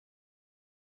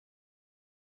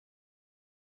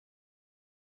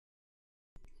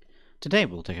Today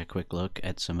we'll take a quick look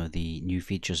at some of the new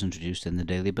features introduced in the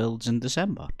daily builds in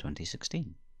December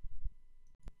 2016.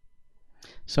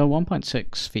 So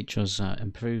 1.6 features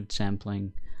improved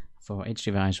sampling for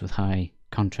HDRIs with high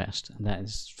contrast. That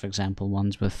is, for example,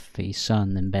 ones with the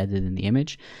sun embedded in the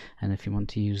image, and if you want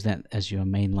to use that as your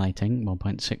main lighting,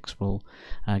 1.6 will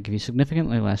give you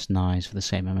significantly less noise for the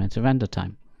same amount of render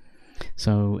time.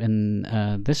 So in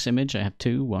this image I have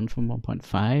two, one from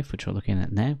 1.5, which we're looking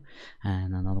at now,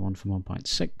 and another one from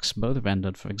 1.6, both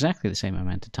rendered for exactly the same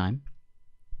amount of time.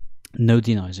 No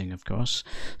denoising, of course.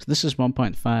 So this is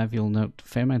 1.5, you'll note a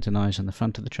fair amount of noise on the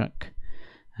front of the truck,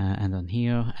 and on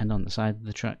here, and on the side of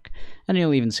the truck, and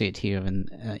you'll even see it here,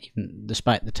 even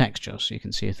despite the texture, so you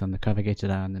can see it on the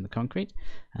corrugated iron in the concrete.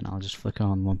 And I'll just flick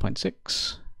on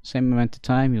 1.6. Same amount of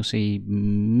time, you'll see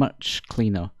much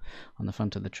cleaner on the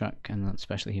front of the truck, and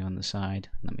especially here on the side.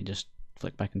 Let me just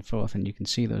flick back and forth and you can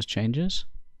see those changes.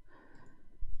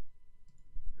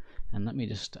 And let me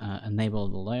just enable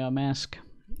the layer mask,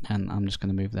 and I'm just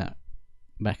going to move that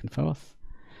back and forth,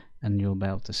 and you'll be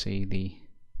able to see the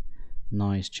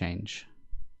noise change.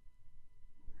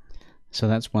 So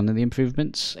that's one of the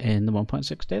improvements in the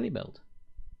 1.6 daily build.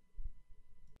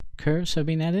 Curves have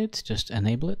been added. Just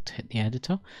enable it, hit the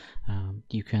editor.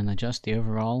 You can adjust the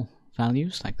overall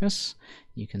values like this.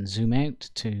 You can zoom out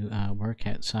to work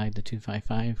outside the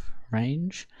 255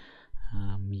 range.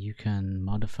 You can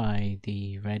modify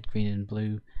the red, green and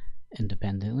blue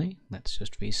independently. Let's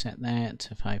just reset that.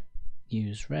 If I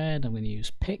use red, I'm going to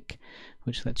use pick,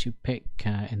 which lets you pick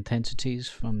intensities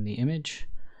from the image,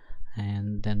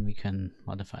 and then we can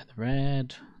modify the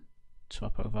red,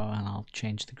 swap over, and I'll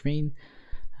change the green.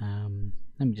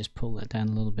 Let me just pull that down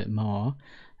a little bit more,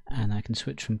 and I can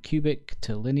switch from cubic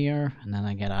to linear, and then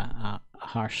I get a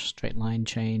harsh straight line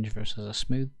change versus a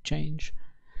smooth change.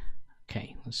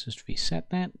 Okay, let's just reset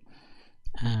that.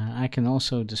 I can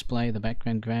also display the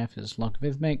background graph as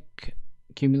logarithmic,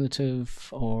 cumulative,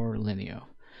 or linear.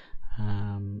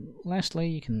 Lastly,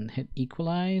 you can hit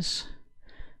equalize,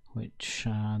 which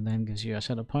then gives you a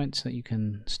set of points that you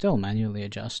can still manually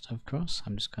adjust, of course.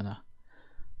 I'm just gonna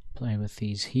play with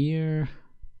these here,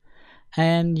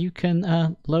 and you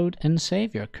can load and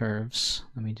save your curves.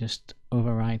 Let me just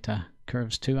overwrite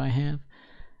curves 2 I have,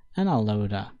 and I'll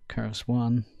load curves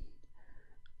 1,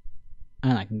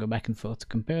 and I can go back and forth to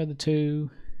compare the two.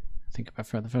 I think I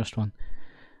prefer the first one,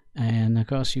 and of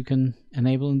course you can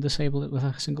enable and disable it with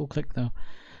a single click though.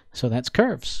 So that's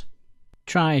curves.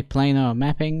 Triplanar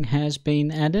mapping has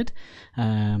been added.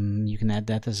 You can add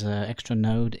that as an extra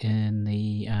node in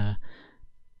the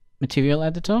material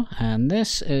editor, and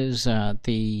this is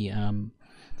the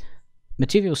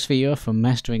material sphere for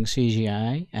mastering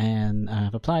CGI, and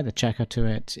I've applied a checker to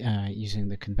it using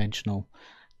the conventional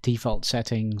default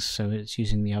settings, so it's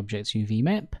using the object's UV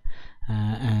map,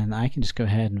 and I can just go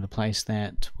ahead and replace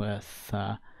that with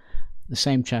the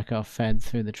same checker fed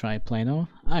through the triplanar.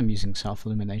 I'm using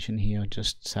self-illumination here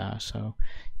just so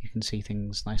you can see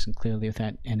things nice and clearly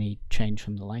without any change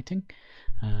from the lighting.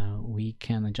 We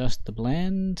can adjust the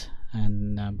blend,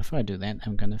 and before I do that,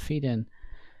 I'm going to feed in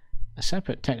a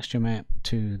separate texture map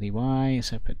to the Y, a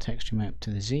separate texture map to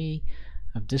the Z.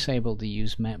 I've disabled the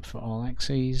use map for all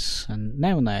axes, and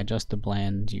now when I adjust the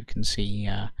blend, you can see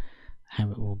how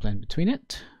it will blend between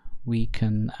it. We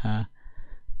can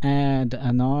add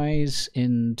a noise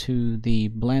into the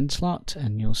blend slot,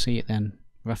 and you'll see it then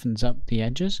roughens up the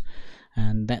edges,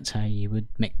 and that's how you would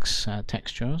mix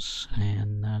textures.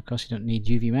 And of course you don't need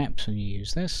UV maps when you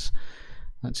use this.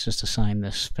 Let's just assign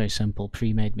this very simple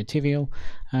pre-made material,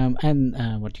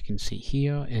 and what you can see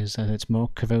here is that it's more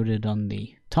corroded on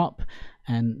the top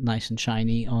and nice and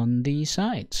shiny on the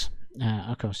sides.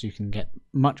 Of course you can get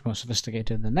much more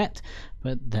sophisticated than that,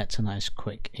 but that's a nice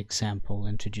quick example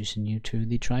introducing you to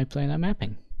the triplanar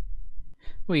mapping.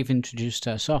 We've introduced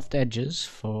soft edges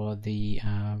for the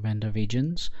render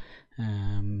regions,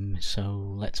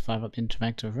 so let's fire up the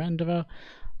interactive renderer.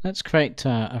 Let's create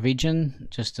a region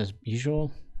just as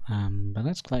usual, but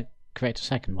let's create a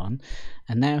second one.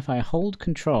 And now if I hold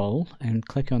Control and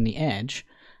click on the edge,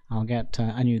 I'll get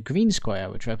a new green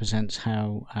square, which represents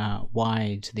how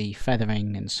wide the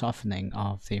feathering and softening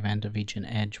of the render region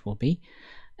edge will be.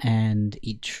 And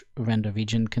each render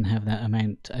region can have that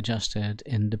amount adjusted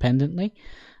independently.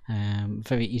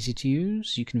 Very easy to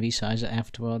use. You can resize it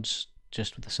afterwards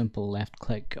just with a simple left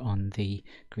click on the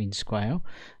green square.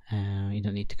 You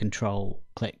don't need to control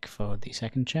click for the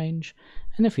second change.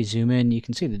 And if we zoom in, you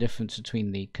can see the difference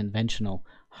between the conventional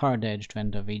hard-edged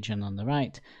render region on the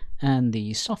right and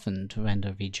the softened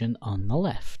render region on the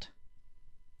left.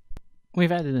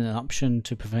 We've added an option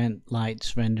to prevent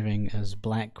lights rendering as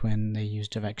black when they use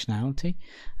directionality.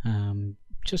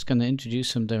 Just going to introduce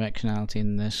some directionality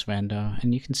in this render,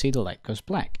 and you can see the light goes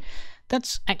black.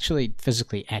 That's actually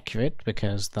physically accurate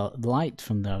because the light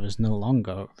from there is no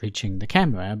longer reaching the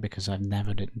camera because I've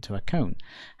narrowed it into a cone.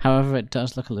 However, it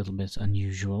does look a little bit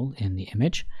unusual in the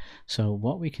image. So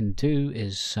what we can do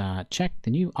is check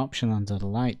the new option under the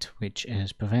light, which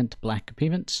is prevent black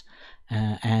appearance,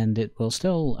 and it will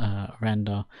still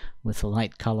render with the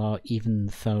light color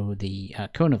even though the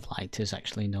cone of light is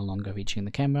actually no longer reaching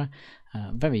the camera.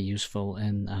 Very useful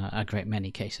in a great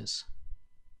many cases.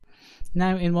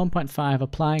 Now in 1.5,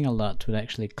 applying a LUT would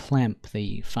actually clamp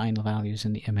the final values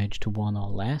in the image to 1 or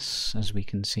less, as we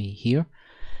can see here.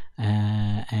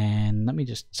 And let me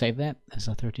just save that as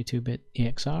a 32-bit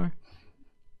EXR.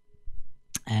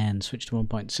 And switch to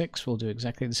 1.6, we'll do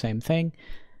exactly the same thing.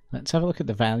 Let's have a look at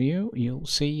the value. You'll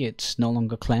see it's no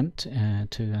longer clamped to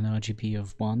an RGB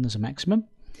of 1 as a maximum.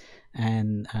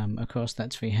 And of course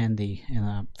that's very handy in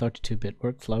a 32-bit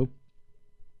workflow.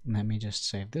 Let me just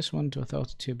save this one to a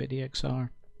 32-bit EXR,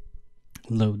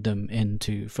 load them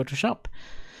into Photoshop,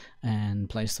 and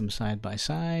place them side by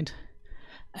side.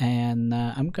 And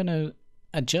I'm going to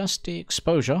adjust the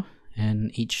exposure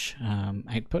in each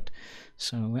output.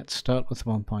 So let's start with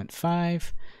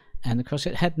 1.5. And of course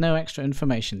it had no extra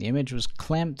information. The image was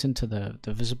clamped into the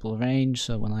visible range,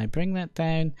 so when I bring that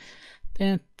down,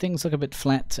 things look a bit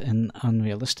flat and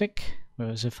unrealistic.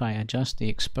 Whereas if I adjust the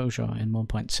exposure in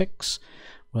 1.6,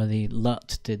 where the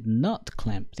LUT did not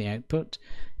clamp the output,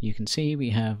 you can see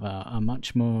we have a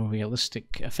much more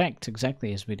realistic effect,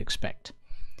 exactly as we'd expect.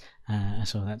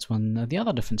 So that's one of the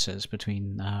other differences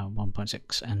between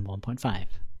 1.6 and 1.5.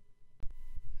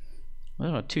 Well,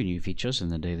 there are two new features in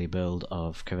the daily build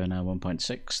of Corona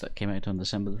 1.6 that came out on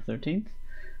December the 13th.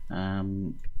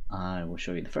 I will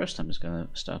show you the first. I'm just going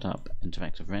to start up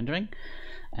interactive rendering.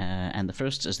 And the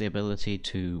first is the ability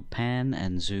to pan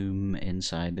and zoom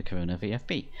inside the Corona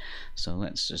VFB. So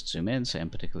let's just zoom in. Say I'm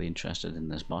particularly interested in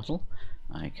this bottle.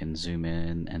 I can zoom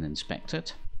in and inspect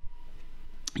it.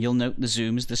 You'll note the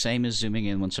zoom is the same as zooming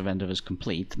in once a render is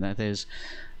complete. That is,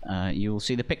 you'll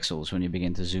see the pixels when you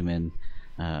begin to zoom in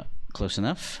close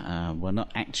enough. We're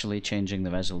not actually changing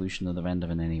the resolution of the render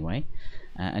in any way.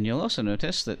 And you'll also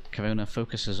notice that Corona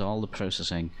focuses all the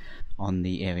processing on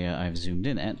the area I've zoomed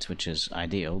in at, which is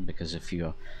ideal because if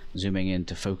you're zooming in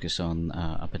to focus on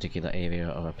a particular area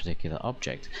or a particular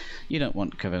object, you don't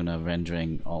want Corona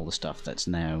rendering all the stuff that's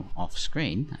now off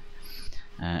screen.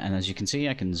 And as you can see,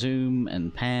 I can zoom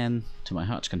and pan to my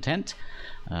heart's content.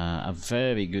 A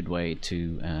very good way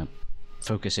to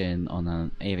focus in on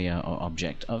an area or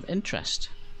object of interest.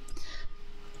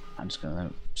 I'm just going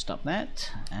to stop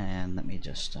that, and let me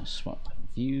just swap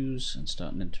views and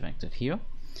start an interactive here.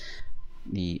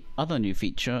 The other new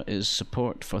feature is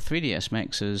support for 3ds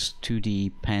Max's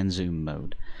 2D pan zoom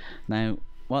mode. Now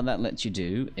what that lets you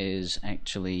do is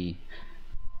actually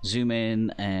zoom in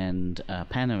and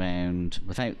pan around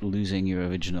without losing your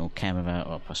original camera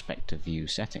or perspective view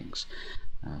settings.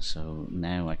 So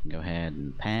now I can go ahead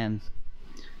and pan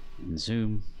and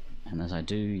zoom, and as I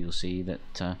do, you'll see that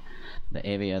the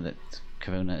area that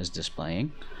Corona is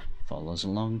displaying follows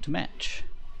along to match.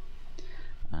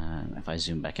 If I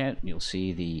zoom back out, you'll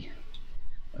see the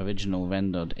original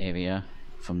rendered area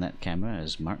from that camera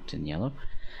is marked in yellow.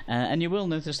 And you will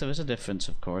notice there is a difference,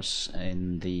 of course,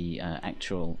 in the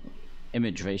actual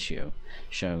image ratio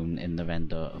shown in the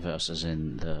render versus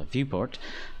in the viewport.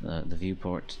 The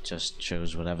viewport just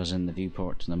shows whatever's in the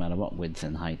viewport, no matter what width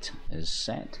and height is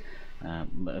set.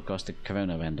 But of course the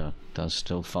Corona render does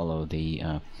still follow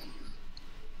the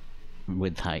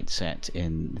width height set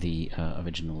in the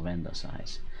original render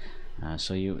size.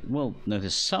 So you will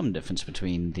notice some difference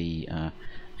between the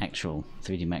actual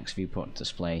 3D Max viewport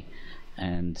display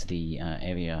and the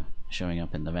area showing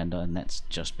up in the render, and that's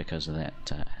just because of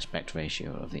that aspect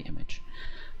ratio of the image.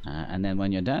 And then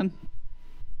when you're done,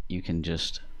 you can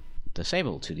just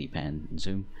disable 2D pan and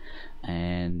zoom,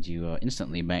 and you are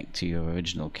instantly back to your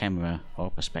original camera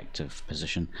or perspective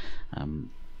position.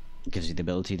 Gives you the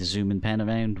ability to zoom and pan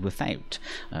around without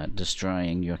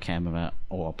destroying your camera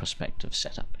or perspective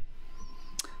setup.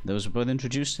 Those were both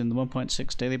introduced in the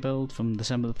 1.6 daily build from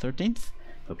December the 13th.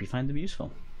 Hope you find them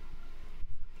useful.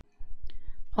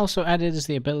 Also added is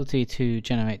the ability to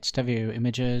generate stereo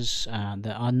images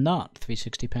that are not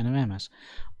 360 panoramas.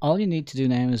 All you need to do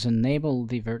now is enable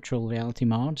the virtual reality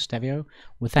mod stereo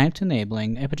without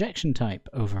enabling a projection type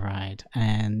override,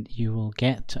 and you will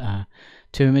get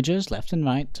two images left and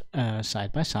right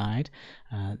side by side.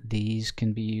 These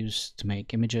can be used to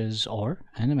make images or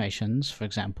animations, for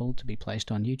example, to be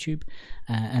placed on YouTube,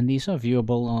 and these are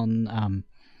viewable on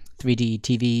 3D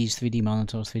TVs, 3D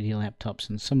monitors, 3D laptops,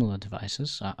 and similar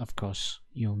devices. Of course,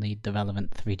 you'll need the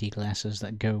relevant 3D glasses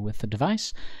that go with the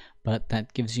device, but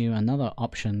that gives you another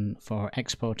option for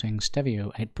exporting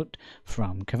stereo output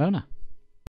from Corona.